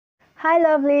Hi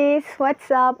lovelies, what's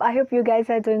up? I hope you guys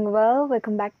are doing well.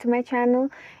 Welcome back to my channel.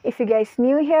 If you guys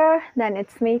new here, then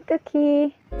it's me,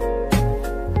 TOKI.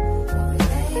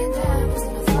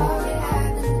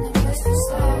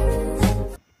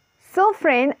 So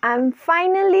friend, I'm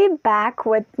finally back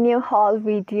with new haul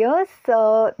video.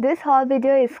 So this haul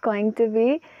video is going to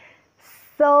be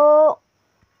so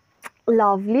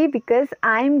lovely because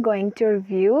I'm going to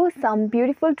review some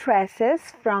beautiful dresses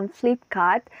from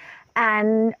Flipkart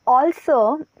and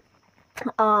also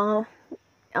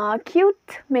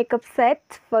cute makeup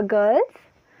set for girls.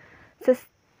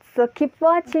 So keep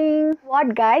watching.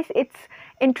 What guys, its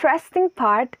interesting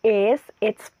part is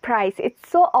its price. It's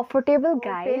so affordable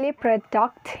guys. पहले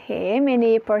product है,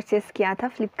 मैंने ये purchase किया था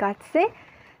फ्लिपकार्ट से.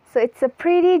 So it's a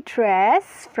pretty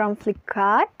dress from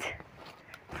Flipkart.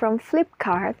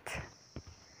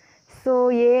 So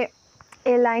ये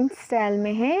A-line style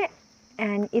में है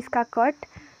एंड इसका कट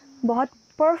बहुत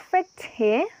परफेक्ट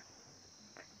है.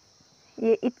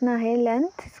 ये इतना है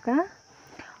लेंथ इसका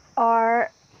और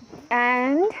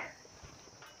एंड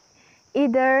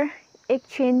इधर एक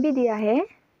चेन भी दिया है.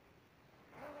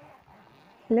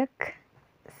 लुक.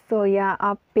 सो या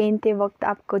आप पहनते वक्त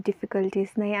आपको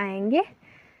डिफ़िकल्टीज नहीं आएंगे.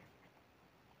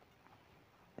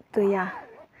 तो या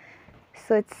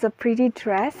so it's a pretty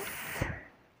dress.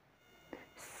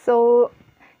 सो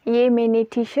ये मैंने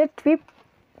टी शर्ट भी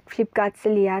फ्लिपकार्ट से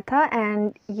लिया था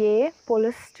एंड ये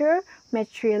पॉलिएस्टर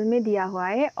मटेरियल में दिया हुआ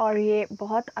है और ये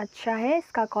बहुत अच्छा है.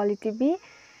 इसका क्वालिटी भी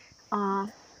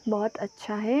बहुत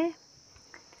अच्छा है.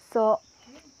 सो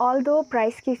ऑल्दो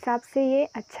प्राइस के हिसाब से ये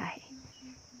अच्छा है.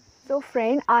 सो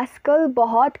फ्रेंड, आजकल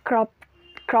बहुत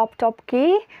क्रॉप टॉप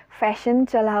की फैशन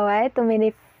चला हुआ है, तो मैंने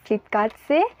फ्लिपकार्ट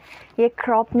से ये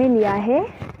क्रॉप में लिया है.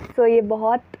 सो ये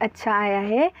बहुत अच्छा आया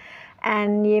है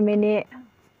एंड ये मैंने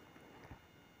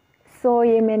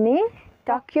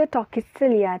टोकी से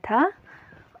लिया था.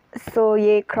 सो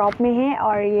ये क्रॉप में है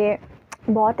और ये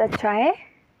बहुत अच्छा है.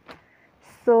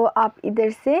 सो आप इधर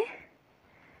से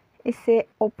इसे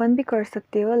ओपन भी कर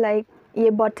सकते हो. लाइक ये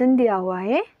बटन दिया हुआ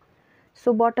है.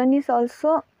 सो बटन इज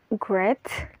ऑल्सो ग्रेट.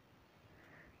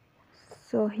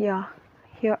 सो या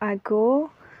here I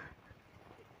go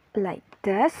like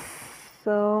this.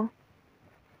 So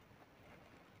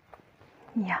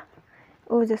yeah.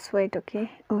 Oh, just wait, okay.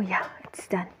 Oh yeah, it's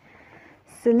done.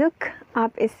 So look,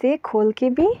 आप इसे खोल के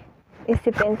भी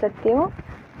इसे पहन सकते हो.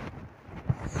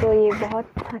 So ये बहुत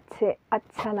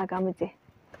अच्छा लगा मुझे.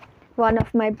 One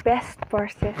of my best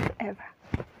purchase ever.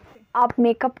 आप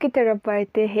मेकअप की तरफ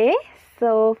बढ़ते हैं.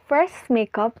 So first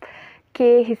मेकअप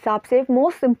के हिसाब से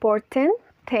most important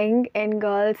thing in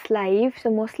girls' life.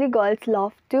 So mostly girls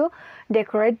love to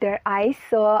decorate their eyes.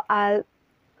 So I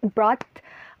brought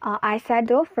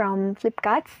eyeshadow from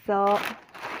Flipkart. So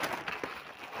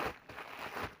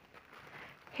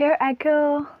here I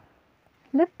go.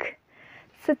 Look,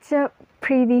 such a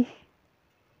pretty.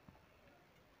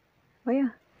 Oh yeah,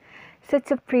 such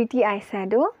a pretty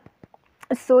eyeshadow.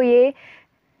 So ये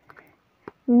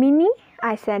mini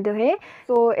eyeshadow है.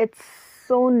 So it's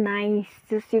so nice.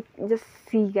 Just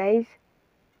see guys.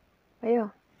 Oh yeah.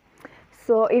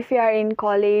 So if you are in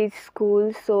college,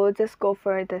 school, so just go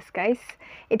for this guys.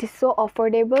 It is so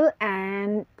affordable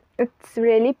and it's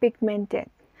really pigmented.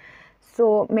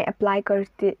 So मैं apply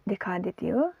करके दिखा देती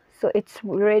हूँ. So it's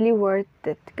really worth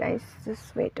it guys.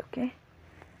 Just wait, okay.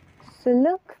 So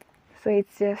look. So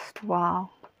it's just wow.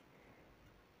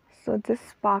 So this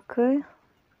sparkle,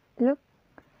 look,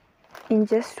 in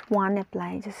just one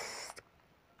apply. Just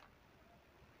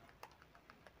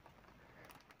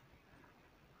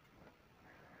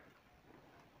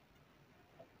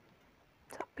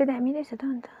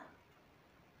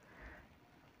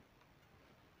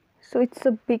so it's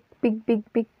a big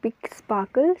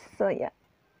sparkle. So yeah.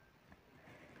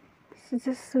 So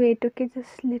just wait, okay.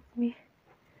 Just let me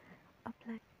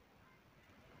apply.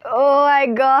 Oh my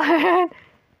god.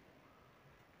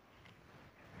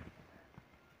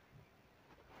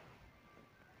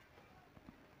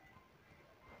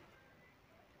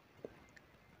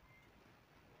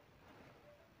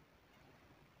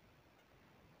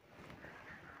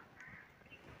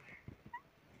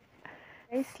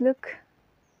 Guys, look.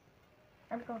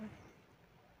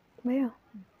 Yeah.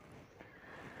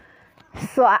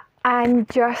 So I'm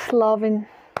just loving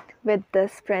with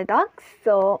this product.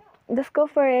 So just go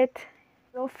for it.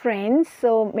 So friends,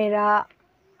 so मेरा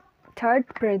third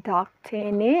product है.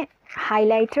 मैंने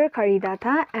highlighter ख़रीदा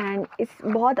था and इस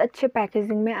बहुत अच्छे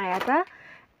packaging में आया था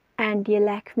एंड ये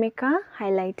लैक्मे का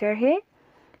हाइलाइटर है.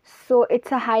 So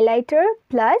it's a highlighter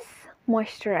plus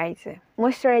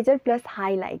moisturiser plus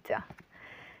highlighter.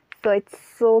 So it's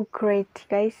so great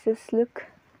guys. Just look.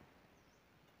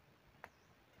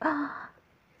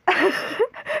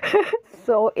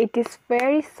 So it is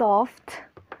very soft,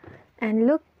 and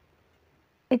look,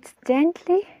 it's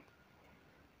gently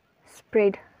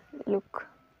sprayed. Look,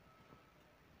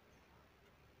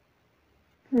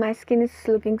 my skin is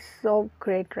looking so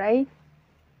great, right?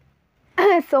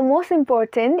 So most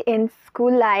important in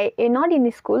school, like not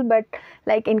in school but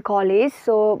like in college,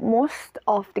 so most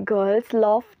of the girls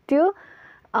love to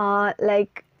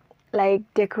like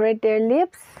decorate their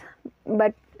lips,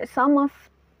 but some of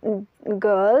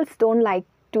girls don't like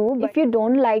to. But if you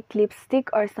don't like lipstick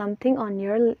or something on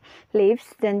your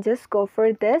lips, then just go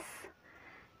for this,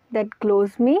 that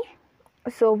Glossme,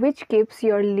 so which gives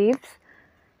your lips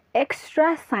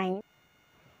extra shine.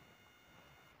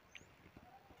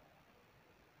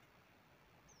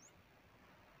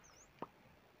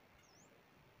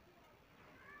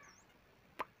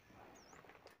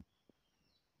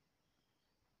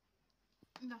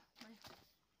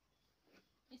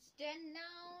 It's done now.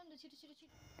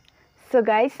 So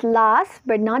guys, last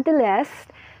but not the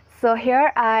least, so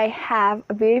here I have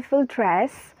a beautiful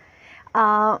dress.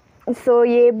 So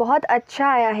ये बहुत अच्छा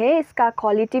आया है, इसका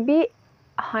quality भी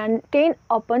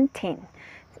 10/10,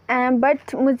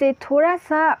 but मुझे थोड़ा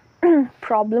सा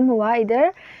प्रॉब्लम हुआ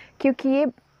इधर, क्योंकि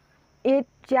ये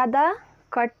ज़्यादा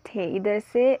कट थे, इधर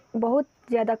से बहुत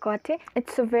ज़्यादा कट है.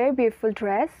 It's a very beautiful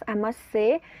dress, I must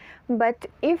say, but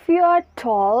if you are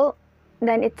tall,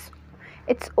 then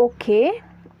it's okay,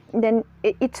 then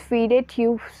it's fitted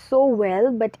you so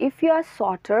well. But if you are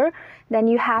shorter, then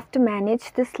you have to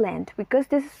manage this length, because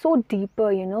this is so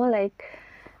deeper, you know, like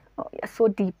so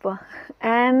deeper,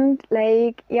 and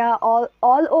like yeah,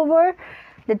 all over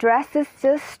the dress is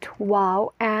just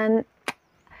wow. And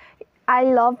I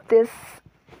love this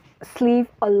sleeve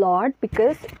a lot,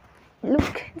 because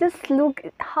just look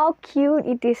how cute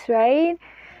it is, right?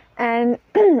 And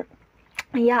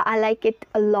yeah, I like it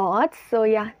a lot. So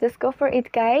yeah, just go for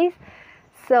it, guys.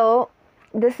 So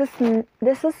this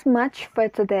is much for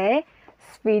today's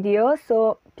video.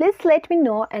 So please let me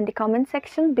know in the comment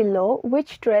section below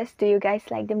which dress do you guys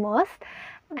like the most.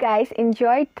 Guys,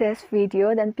 enjoyed this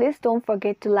video, then please don't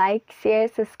forget to like, share,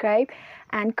 subscribe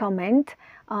and comment.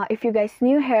 If you guys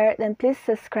new here, then please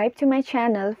subscribe to my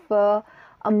channel for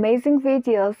amazing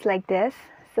videos like this.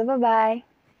 So bye bye,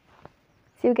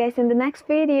 see you guys in the next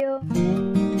video.